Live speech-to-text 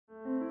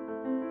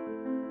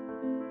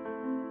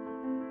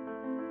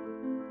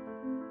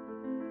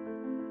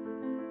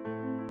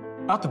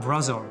At the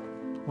browser,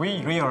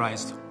 we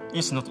realized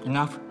it's not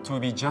enough to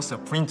be just a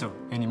printer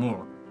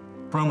anymore.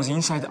 From the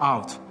inside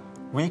out,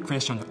 we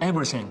questioned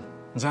everything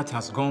that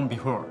has gone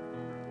before.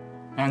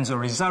 And the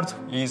result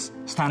is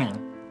stunning.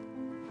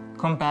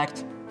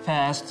 Compact,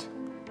 fast,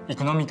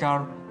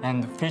 economical,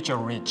 and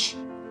feature-rich.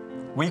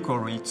 We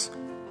call it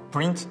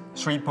Print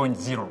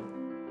 3.0.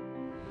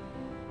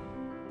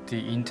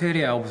 The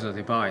interior of the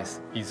device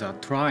is a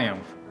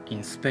triumph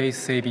in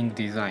space-saving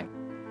design.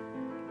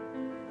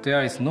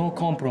 There is no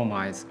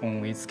compromise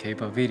on its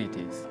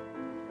capabilities.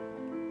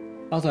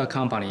 Other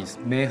companies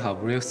may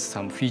have left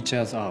some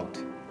features out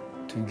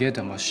to get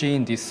a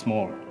machine this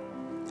small,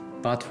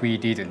 but we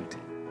didn't.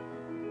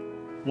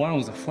 One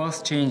of the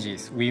first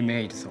changes we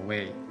made is the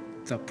way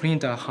the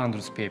printer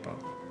handles paper.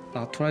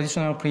 A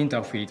traditional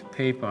printer feeds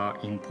paper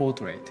in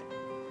portrait.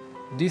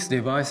 This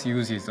device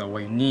uses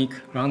our unique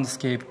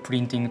landscape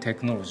printing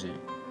technology.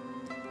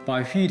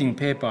 By feeding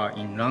paper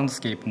in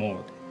landscape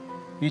mode,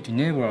 it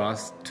enables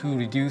us to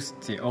reduce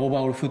the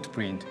overall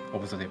footprint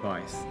of the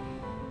device.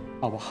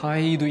 Our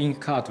high-yield ink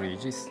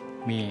cartridges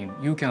mean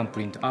you can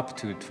print up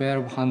to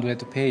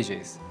 1,200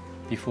 pages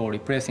before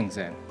replacing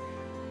them,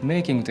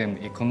 making them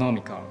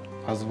economical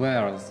as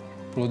well as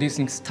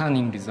producing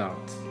stunning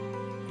results.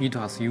 It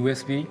has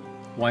USB,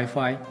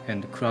 Wi-Fi,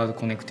 and cloud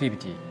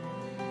connectivity.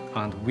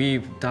 And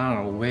we've done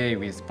away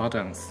with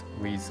buttons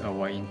with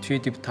our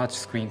intuitive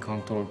touchscreen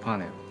control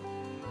panel.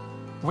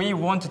 We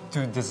wanted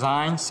to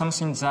design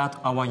something that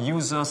our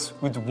users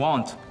would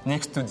want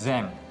next to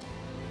them.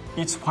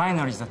 It's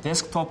finally the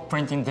desktop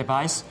printing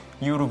device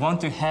you'll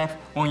want to have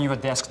on your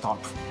desktop.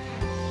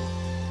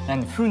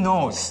 And who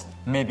knows,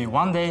 maybe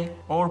one day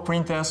all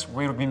printers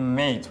will be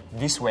made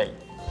this way.